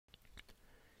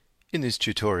In this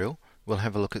tutorial, we'll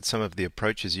have a look at some of the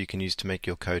approaches you can use to make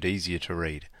your code easier to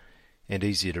read. And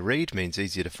easier to read means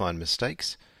easier to find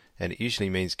mistakes, and it usually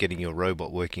means getting your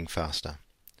robot working faster.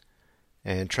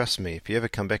 And trust me, if you ever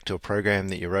come back to a program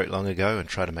that you wrote long ago and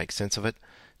try to make sense of it,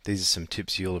 these are some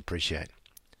tips you'll appreciate.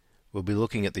 We'll be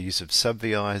looking at the use of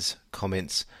SubVIs,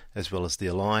 comments, as well as the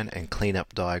align and clean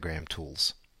up diagram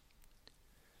tools.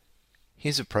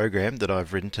 Here's a program that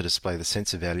I've written to display the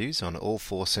sensor values on all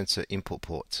 4 sensor input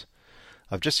ports.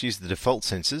 I've just used the default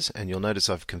sensors, and you'll notice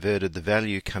I've converted the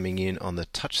value coming in on the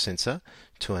touch sensor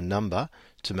to a number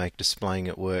to make displaying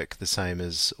it work the same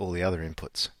as all the other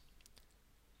inputs.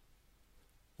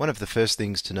 One of the first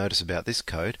things to notice about this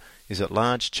code is that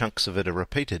large chunks of it are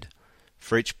repeated.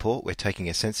 For each port we're taking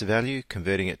a sensor value,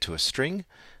 converting it to a string,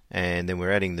 and then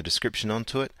we're adding the description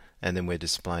onto it, and then we're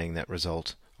displaying that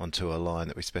result onto a line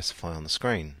that we specify on the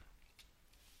screen.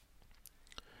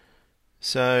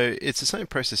 So it's the same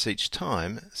process each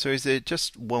time. So is there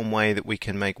just one way that we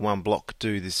can make one block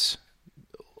do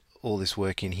all this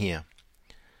work in here?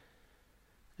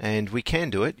 And we can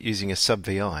do it using a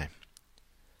SubVI.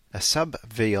 A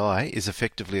SubVI is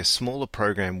effectively a smaller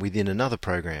program within another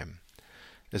program.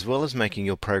 As well as making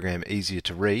your program easier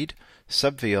to read,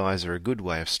 SubVIs are a good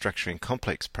way of structuring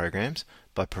complex programs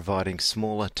by providing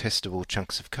smaller testable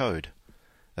chunks of code.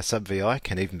 A SubVI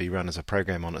can even be run as a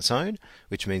program on its own,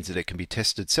 which means that it can be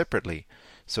tested separately.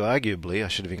 So arguably I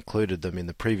should have included them in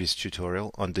the previous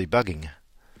tutorial on debugging.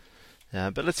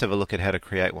 But let's have a look at how to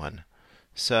create one.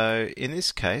 So in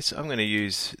this case I'm going to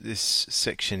use this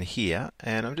section here,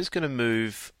 and I'm just going to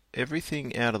move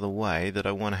everything out of the way that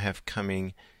I want to have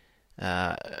coming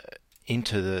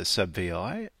into the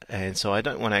SubVI, and so I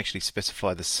don't want to actually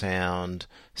specify the sound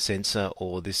sensor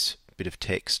or this bit of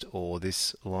text or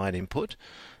this line input,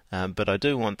 but I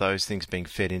do want those things being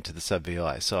fed into the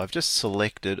SubVI. So I've just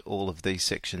selected all of these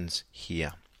sections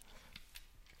here,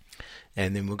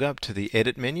 and then we'll go up to the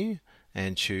edit menu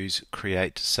and choose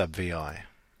create SubVI,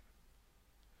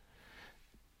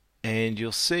 and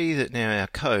you'll see that now our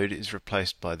code is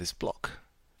replaced by this block.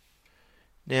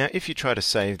 Now if you try to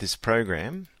save this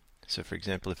program, so for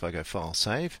example if I go File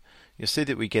Save, you'll see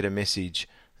that we get a message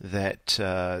that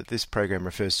this program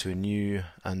refers to a new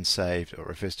unsaved, or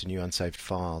refers to new unsaved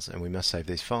files, and we must save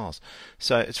these files.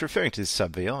 So it's referring to this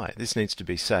SubVI. This needs to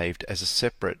be saved as a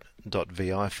separate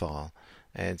 .vi file,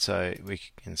 and so we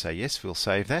can say yes, we'll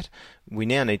save that. We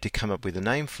now need to come up with a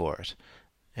name for it,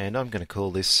 and I'm going to call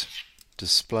this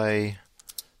display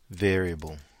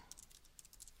variable.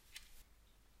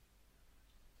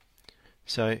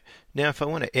 So now if I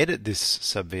want to edit this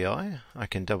SubVI, I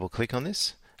can double click on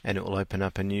this and it will open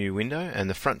up a new window, and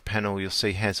the front panel you'll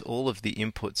see has all of the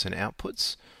inputs and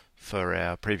outputs for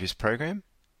our previous program.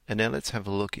 And now let's have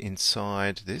a look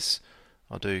inside this.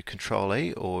 I'll do Control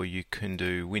E, or you can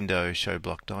do Window Show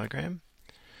Block Diagram,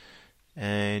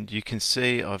 and you can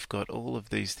see I've got all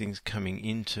of these things coming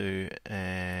into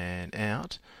and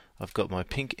out. I've got my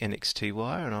pink NXT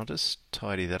wire, and I'll just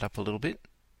tidy that up a little bit.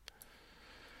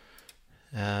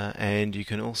 And you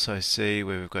can also see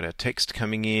where we've got our text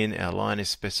coming in, our line is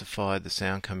specified, the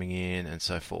sound coming in, and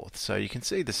so forth. So you can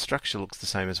see the structure looks the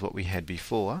same as what we had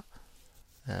before,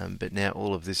 but now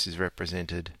all of this is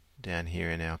represented down here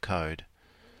in our code.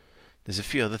 There's a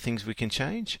few other things we can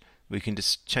change. We can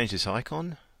just change this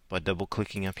icon by double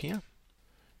clicking up here,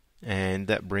 and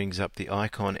that brings up the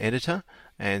icon editor.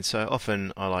 And so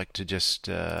often I like to just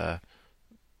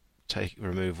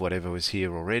remove whatever was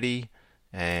here already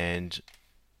and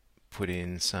put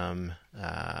in some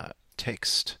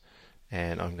text,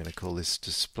 and I'm going to call this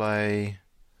display,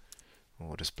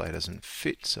 or display doesn't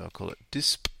fit, so I'll call it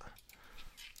disp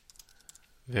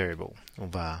variable, or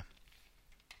var,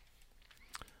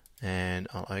 and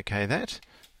I'll OK that.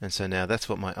 And so now that's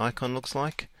what my icon looks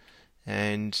like.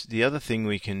 And the other thing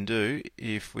we can do,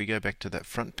 if we go back to that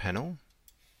front panel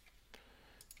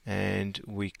and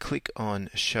we click on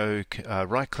show,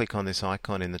 right click on this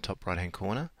icon in the top right hand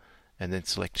corner and then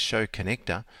select Show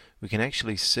Connector, we can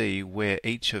actually see where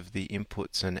each of the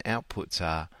inputs and outputs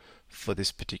are for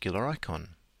this particular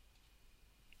icon.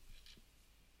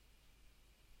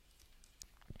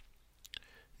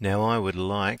 Now I would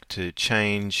like to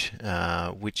change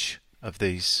which of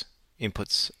these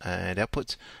inputs and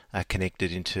outputs are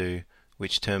connected into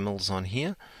which terminals on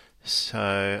here.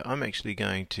 So I'm actually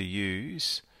going to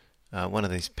use one of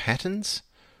these patterns.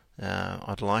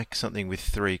 I'd like something with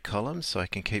 3 columns so I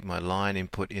can keep my line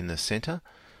input in the center,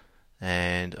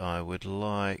 and I would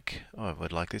like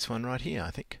this one right here, I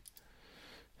think.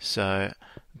 So,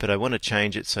 but I want to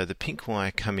change it so the pink wire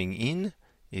coming in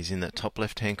is in that top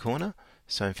left hand corner.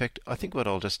 So in fact I think what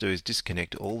I'll just do is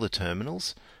disconnect all the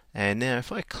terminals And now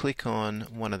if I click on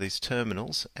one of these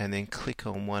terminals and then click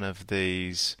on one of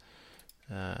these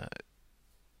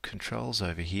controls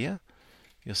over here,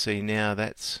 you'll see now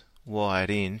that's wired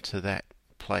in to that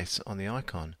place on the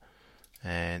icon,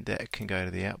 and that can go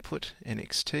to the output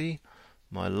NXT.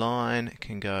 My line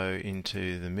can go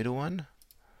into the middle one.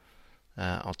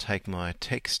 I'll take my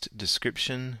text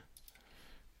description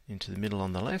into the middle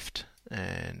on the left,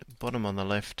 and bottom on the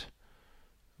left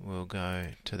will go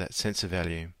to that sensor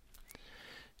value.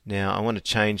 Now I want to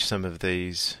change some of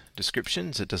these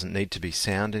descriptions. It doesn't need to be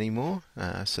sound anymore,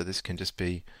 so this can just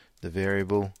be the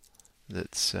variable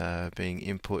that's being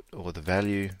input, or the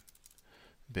value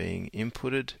being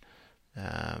inputted.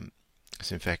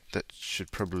 So in fact that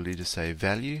should probably just say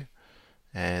value,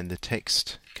 and the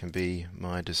text can be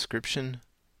my description.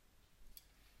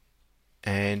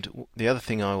 And the other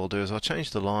thing I will do is I'll change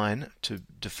the line to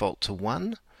default to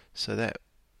 1, so that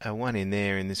a 1 in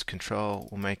there in this control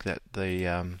will make that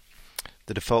the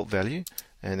default value.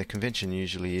 And the convention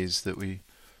usually is that we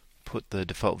put the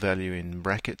default value in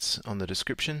brackets on the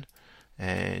description,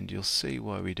 and you'll see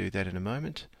why we do that in a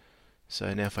moment.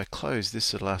 So now if I close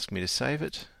this, it'll ask me to save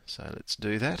it, so let's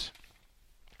do that.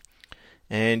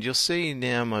 And you'll see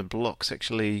now my blocks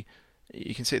actually,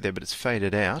 you can see it there, but it's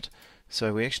faded out.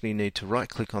 So we actually need to right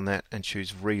click on that and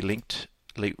choose relink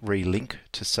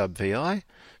to SubVI,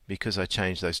 because I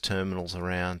changed those terminals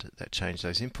around, that changed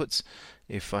those inputs.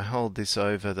 If I hold this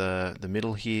over the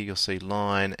middle here, you'll see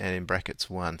line and in brackets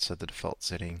 1, so the default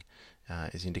setting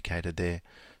is indicated there.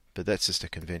 But that's just a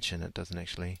convention, it doesn't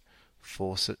actually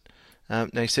force it.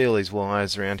 Now you see all these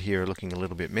wires around here are looking a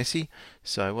little bit messy,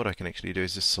 so what I can actually do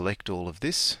is just select all of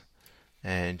this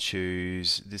and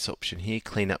choose this option here,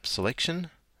 clean up selection.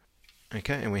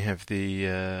 Okay, and we have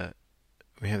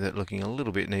that looking a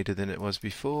little bit neater than it was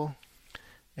before.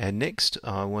 And next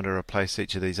I want to replace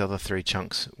each of these other 3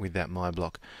 chunks with that my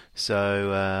block.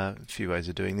 So a few ways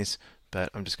of doing this, but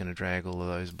I'm just going to drag all of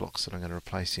those blocks that I'm going to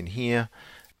replace in here,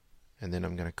 and then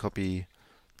I'm going to copy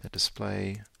the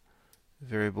display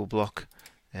variable block,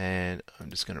 and I'm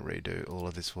just going to redo all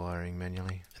of this wiring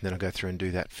manually, and then I'll go through and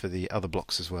do that for the other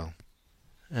blocks as well.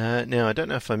 Now I don't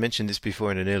know if I mentioned this before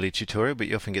in an earlier tutorial, but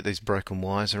you often get these broken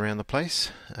wires around the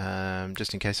place.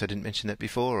 Just in case I didn't mention that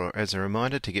before, or as a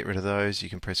reminder, to get rid of those you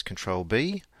can press Control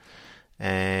B.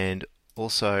 And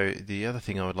also the other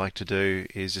thing I would like to do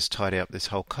is just tidy up this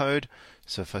whole code.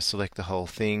 So if I select the whole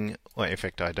thing, or in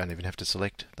fact I don't even have to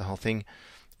select the whole thing,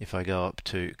 if I go up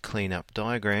to Clean Up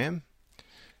Diagram,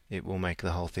 it will make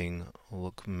the whole thing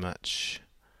look much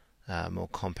more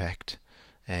compact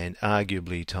and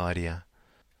arguably tidier.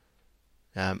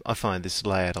 I find this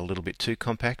layout a little bit too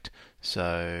compact,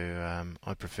 so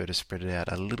I prefer to spread it out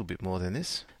a little bit more than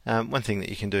this. One thing that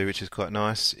you can do, which is quite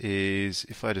nice, is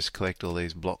if I just collect all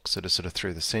these blocks that are sort of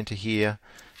through the center here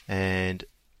and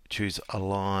choose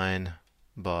Align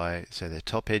by, say, their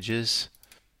top edges,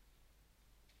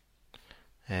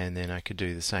 and then I could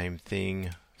do the same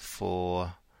thing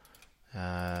for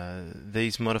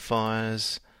these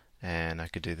modifiers, and I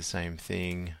could do the same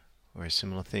thing or a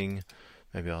similar thing.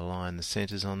 Maybe I'll align the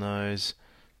centers on those.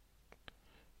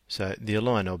 So the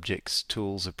Align Objects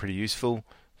tools are pretty useful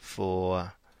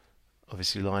for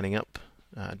obviously lining up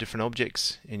different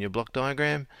objects in your block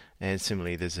diagram, and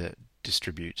similarly there's a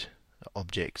Distribute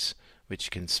Objects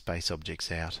which can space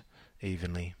objects out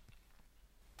evenly.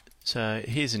 So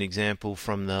here's an example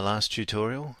from the last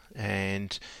tutorial,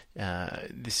 and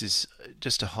this is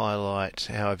just to highlight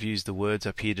how I've used the words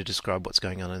up here to describe what's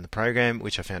going on in the program,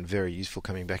 which I found very useful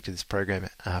coming back to this program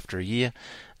after a year.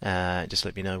 Just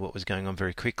let me know what was going on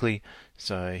very quickly.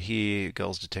 So here,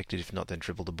 goals detected, if not then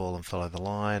dribble the ball and follow the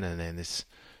line, and then this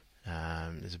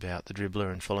is about the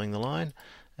dribbler and following the line.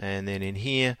 And then in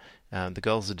here, the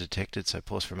goals are detected, so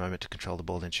pause for a moment to control the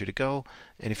ball, then shoot a goal.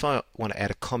 And if I want to add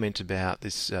a comment about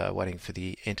this, waiting for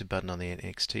the enter button on the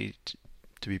NXT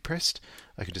to be pressed,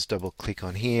 I can just double click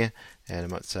on here, and I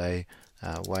might say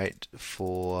wait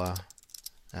for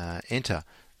enter.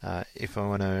 If I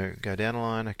want to go down a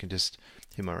line, I can just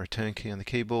hit my return key on the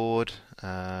keyboard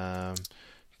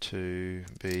to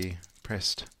be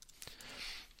pressed.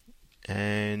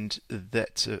 And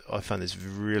that's I find this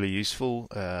really useful,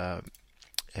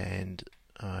 and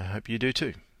I hope you do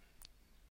too.